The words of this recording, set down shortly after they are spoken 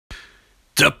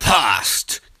The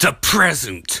past, the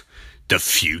present, the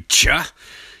future.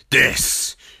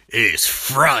 This is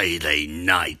Friday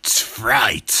Night's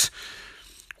Fright.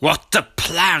 What the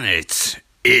planet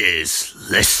is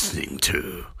listening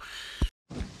to.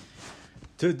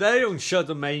 Today on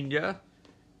Shuddermania,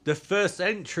 the first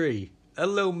entry, a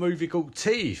little movie called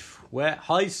Teeth, where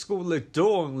high schooler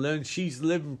Dawn learns she's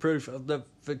living proof of the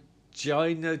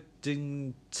vagina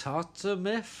dentata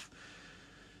myth.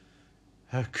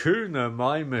 Hakuna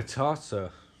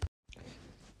Matata.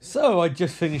 So I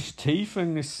just finished Teeth,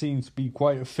 and this seems to be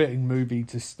quite a fitting movie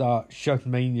to start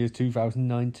Shuddermania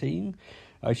 2019.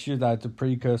 I should add a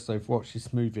precursor. I've watched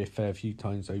this movie a fair few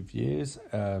times over years.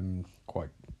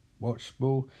 Quite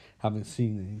watchable. Haven't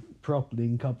seen it properly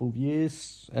in a couple of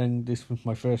years, and this was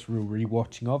my first real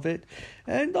rewatching of it,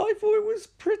 and I thought it was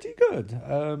pretty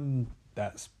good.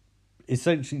 That's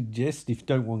essentially just, if you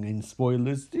don't want any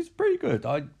spoilers, it's pretty good.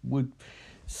 I would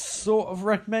sort of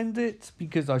recommend it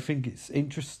because I think it's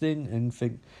interesting and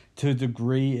think to a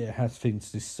degree it has things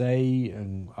to say,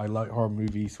 and I like horror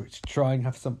movies which try and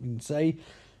have something to say,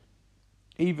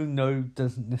 even though it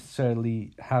doesn't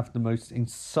necessarily have the most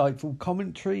insightful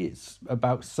commentary. It's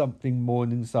about something more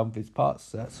than some of its parts.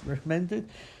 So that's recommended.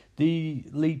 The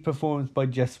lead performance by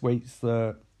Jess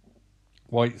Wexler,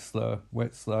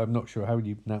 I'm not sure how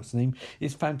you pronounce the name,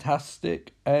 is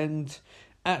fantastic. And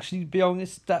actually, to be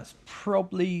honest, that's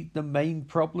probably the main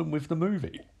problem with the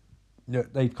movie.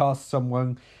 They've cast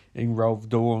someone in role of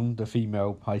Dawn, the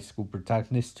female high school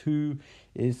protagonist, who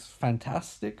is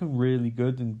fantastic and really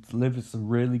good and delivers a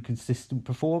really consistent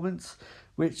performance,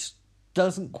 which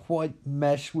doesn't quite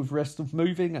mesh with the rest of the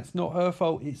movie. That's not her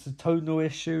fault, it's a tonal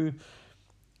issue.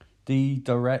 The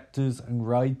directors and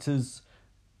writers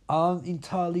aren't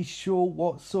entirely sure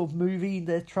what sort of movie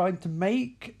they're trying to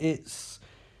make. It's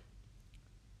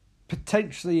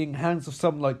potentially in hands of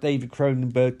someone like David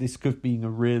Cronenberg, this could have been a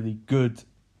really good,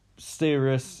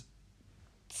 serious,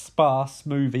 sparse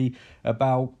movie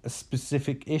about a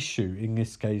specific issue, in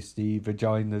this case the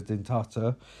vagina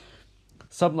dentata.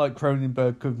 Someone like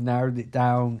Cronenberg could have narrowed it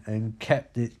down and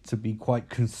kept it to be quite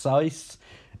concise,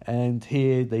 and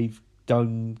here they've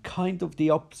done kind of the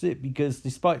opposite, because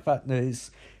despite the fact that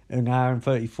it's an hour and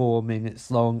 34 minutes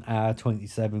long, hour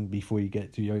 27 before you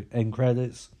get to your end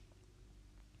credits,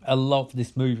 a lot of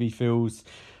this movie feels,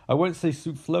 I won't say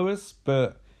superfluous,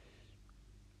 but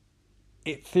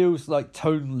it feels like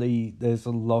tonally there's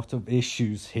a lot of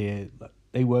issues here.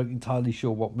 They weren't entirely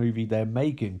sure what movie they're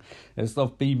making. There's a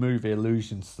lot of B-movie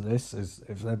allusions to this, as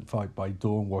exemplified by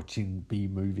Dawn watching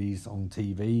B-movies on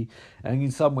TV. And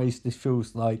in some ways this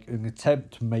feels like an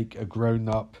attempt to make a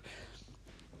grown-up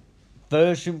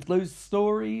version of those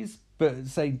stories, but at the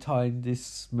same time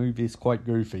this movie is quite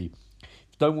goofy.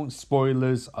 Don't want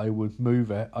spoilers, I would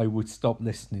move it. I would stop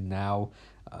listening now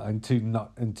until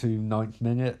 9th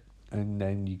minute, and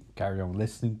then you carry on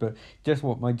listening. But just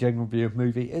what my general view of the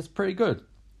movie is, pretty good.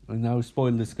 And now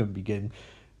spoilers can begin.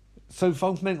 So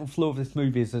fundamental flaw of this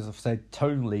movie is, as I've said,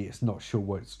 tonally it's not sure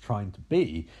what it's trying to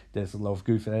be. There's a lot of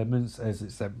goofy elements, as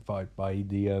it's exemplified by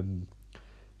the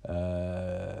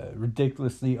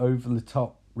ridiculously over the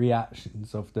top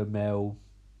reactions of the male,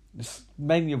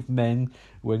 many of men,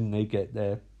 when they get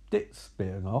their dicks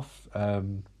bitten off.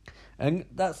 And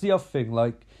that's the other thing,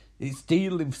 like, it's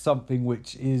dealing with something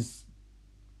which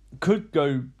could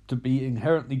go to be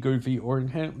inherently goofy or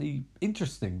inherently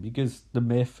interesting, because the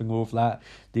myth and all of that,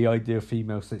 the idea of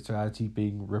female sexuality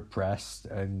being repressed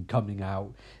and coming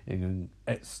out in an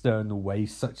external way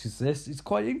such as this is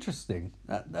quite interesting.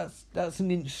 That's an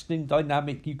interesting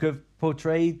dynamic you could have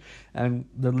portrayed, and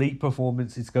the lead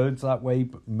performance is going to that way,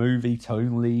 but movie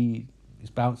tonally is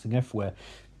bouncing everywhere.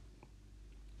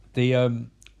 The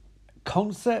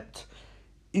concept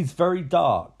is very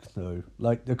dark, though.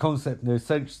 Like, the concept,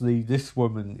 essentially, this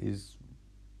woman is...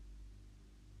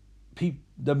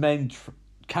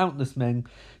 countless men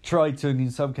try to, and in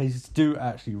some cases do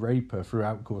actually rape her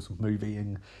throughout the course of the movie,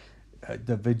 and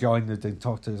the vagina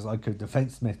dentata is like a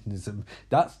defense mechanism.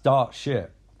 That's dark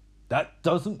shit. That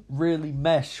doesn't really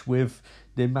mesh with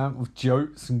the amount of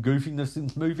jokes and goofiness in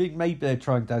this movie. Maybe they're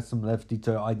trying to add some levity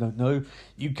to it, I don't know.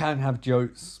 You can have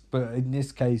jokes, but in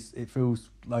this case, it feels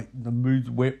like the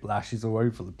mood whiplash is all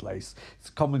over the place. It's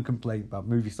a common complaint about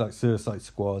movies like Suicide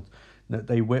Squad, that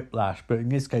they whiplash, but in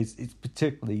this case, it's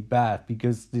particularly bad,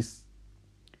 because this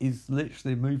is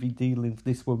literally a movie dealing with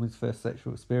this woman's first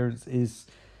sexual experience is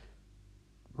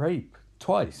rape.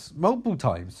 Twice, multiple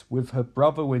times, with her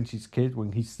brother when she's a kid,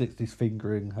 when he sticks his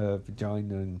finger in her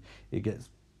vagina and it gets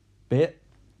bit,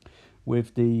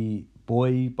 with the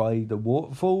boy by the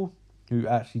waterfall, who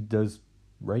actually does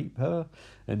rape her,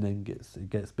 and then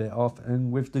gets bit off.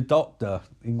 And with the doctor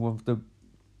in one of the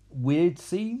weird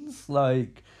scenes,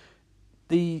 like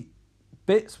the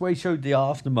bits where he showed the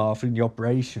aftermath and the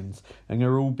operations, and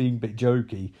they're all being a bit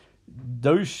jokey,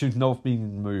 those should not have been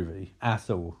in the movie at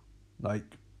all. Like,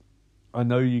 I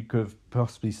know you could have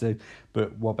possibly said,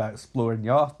 but what about exploring the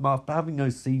aftermath? But having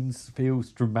those scenes feels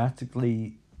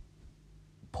dramatically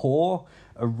poor,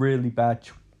 a really bad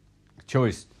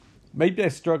choice. Maybe they're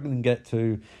struggling to get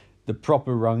to the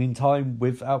proper running time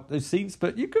without those scenes,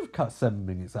 but you could have cut 7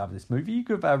 minutes out of this movie. You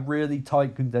could have had a really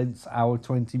tight, condensed hour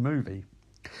 20 movie.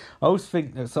 I also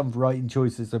think that some writing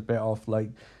choices are a bit off,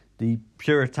 like the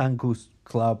Puritanical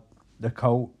Club, the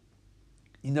cult.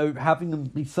 You know, having them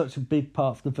be such a big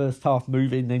part of the first half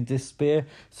movie and then disappear.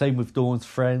 Same with Dawn's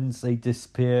friends, they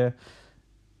disappear.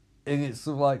 And it's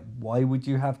sort of like, why would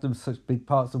you have them such big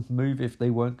parts of the movie if they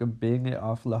weren't going to be in it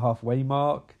after the halfway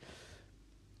mark?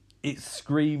 It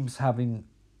screams having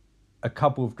a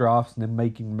couple of drafts and then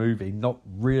making a movie, not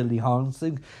really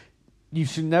harnessing. You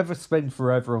should never spend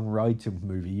forever on writing a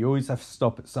movie. You always have to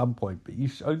stop at some point, but you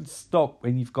should only stop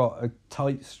when you've got a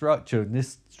tight structure, and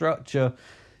this structure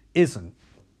isn't.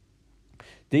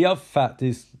 The other fact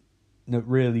is that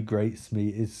really grates me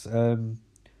is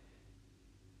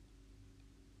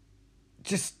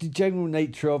just the general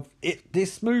nature of it.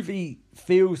 This movie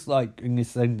feels like, and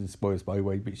this ending spoilers by the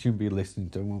way, but you shouldn't be listening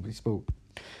to it, won't be spoiled.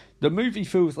 The movie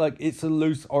feels like it's a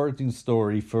loose origin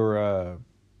story for a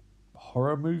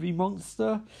horror movie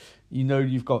monster. You know,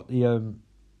 you've got the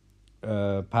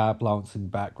power plants in the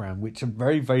background, which are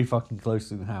very, very fucking close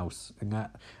to the house, and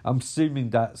that I'm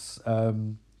assuming that's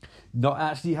not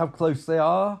actually how close they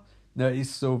are. No, it's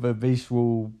sort of a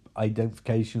visual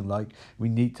identification, like we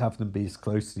need to have them be as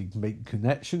close so you can make a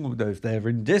connection, although if they're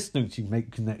in distance you can make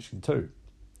a connection too.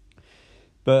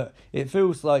 But it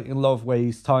feels like in a lot of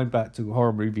ways, time back to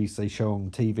horror movies they show on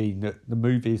TV, that the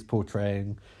movie is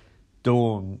portraying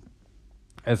Dawn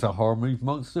as a horror movie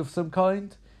monster of some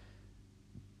kind,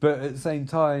 but at the same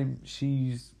time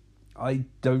I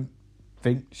don't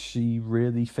think she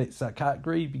really fits that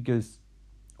category, because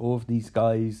all of these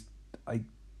guys,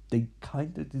 they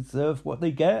kind of deserve what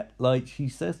they get. Like, she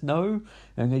says no,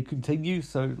 and they continue,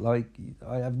 so, like,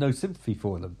 I have no sympathy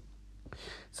for them.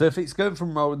 So if it's going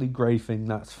from morally grey thing,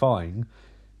 that's fine.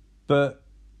 But,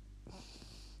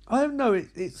 I don't know,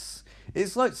 it's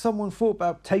like someone thought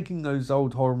about taking those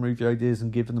old horror movie ideas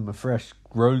and giving them a fresh,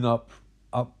 grown-up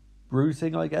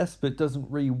uprooting, I guess, but it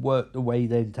doesn't really work the way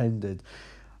they intended.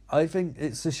 I think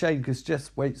it's a shame, because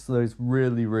Jess Waits those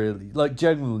really, really, like,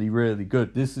 genuinely really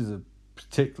good. This is a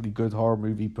particularly good horror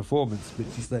movie performance, but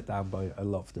she's let down by a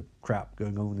lot of the crap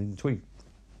going on in between.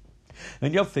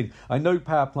 And the other thing, I know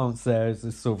Power Plants there is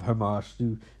this sort of homage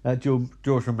to that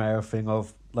George Romero thing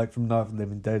of, like, from Night of the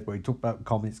Living Dead, where he talked about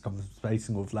comics coming from space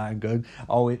and all of that and going,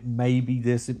 oh, it may be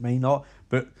this, it may not,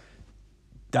 but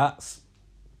that's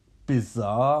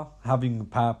bizarre, having the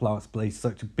Power Plants play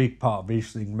such a big part of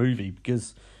issuing the movie,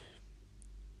 because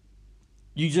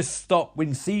you just stop when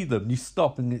you see them. You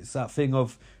stop, and it's that thing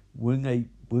of, wouldn't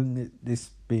this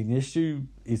be an issue?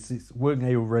 Wouldn't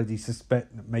they already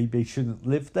suspect that maybe they shouldn't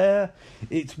live there?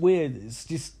 It's weird.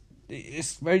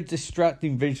 It's very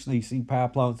distracting visually to see power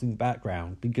plants in the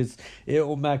background, because it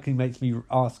automatically makes me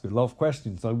ask a lot of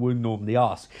questions I wouldn't normally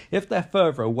ask. If they're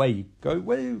further away, you go,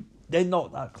 well, they're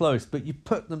not that close, but you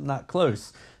put them that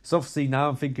close. So obviously now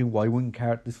I'm thinking, why wouldn't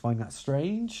characters find that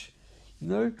strange? You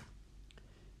know?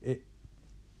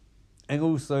 And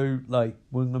also, like,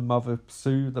 wouldn't the mother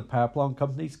sue the power plant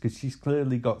companies? Because she's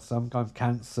clearly got some kind of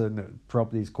cancer that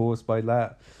probably is caused by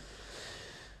that.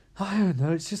 I don't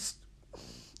know,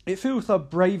 it feels like a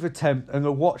brave attempt and a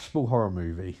watchable horror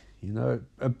movie. You know,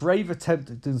 a brave attempt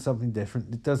at doing something different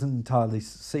that doesn't entirely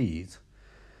succeed.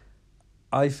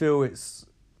 I feel it's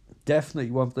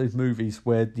definitely one of those movies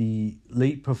where the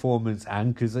lead performance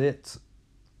anchors it,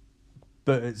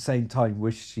 but at the same time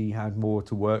wish she had more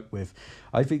to work with.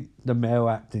 I think the male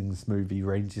acting in this movie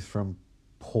ranges from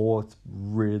poor to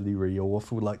really, really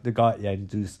awful. Like the guy at the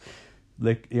end who's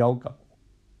old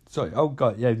guy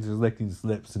at the end who's licking his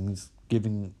lips and is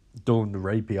giving Dawn the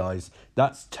rapey eyes.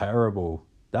 That's terrible.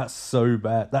 That's so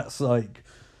bad. That's like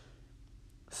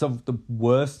some of the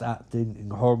worst acting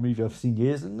in a horror movie I've seen in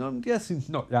years, and I'm guessing it's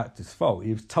not the actor's fault.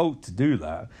 He was told to do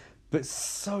that, but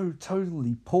so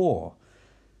totally poor.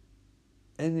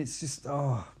 And it's just,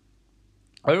 I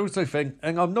also think,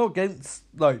 and I'm not against,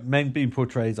 like, men being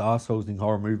portrayed as arseholes in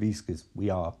horror movies, because we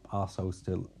are arseholes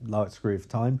to a large degree of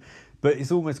time, but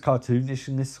it's almost cartoonish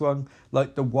in this one.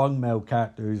 Like, the one male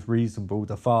character who's reasonable,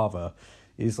 the father,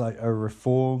 is like a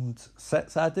reformed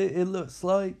sex addict, it looks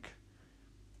like.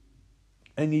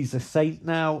 and he's a saint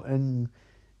now, and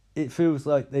it feels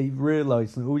like they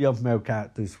realised that all the other male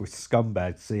characters were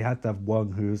scumbags, so you had to have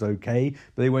one who was okay,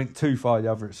 but they went too far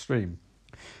the other extreme.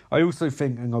 I also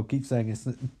think, and I'll keep saying this,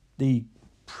 that the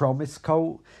promise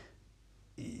cult,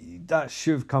 that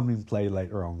should have come in play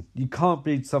later on. You can't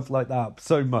build stuff like that up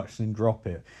so much and drop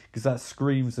it, because that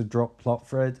screams a drop plot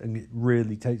thread, and it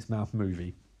really takes me out of the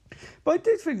movie. But I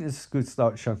did think this is a good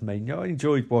start to Shufflemania. I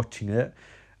enjoyed watching it.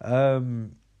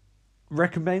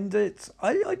 Recommend it?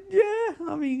 I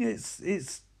mean,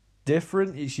 it's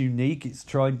different, it's unique, it's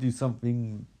trying to do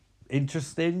something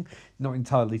interesting, not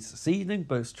entirely succeeding,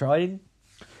 but it's trying.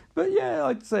 But yeah,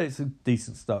 I'd say it's a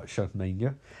decent start to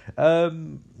Shufflemania.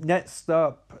 Next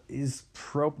up is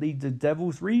probably The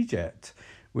Devil's Reject,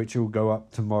 which will go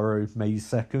up tomorrow, May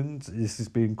 2nd. This is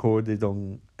being recorded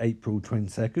on April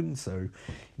 22nd, so,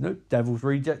 Devil's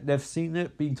Reject, never seen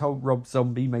it. Been told Rob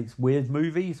Zombie makes weird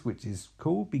movies, which is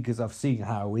cool, because I've seen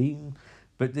Halloween,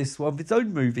 but this one of its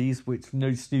own movies, which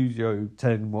no studio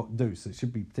telling what to do, so it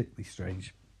should be particularly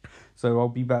strange. So I'll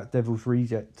be back Devil's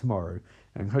Reject tomorrow,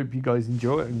 and hope you guys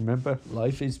enjoy it, and remember,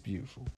 life is beautiful.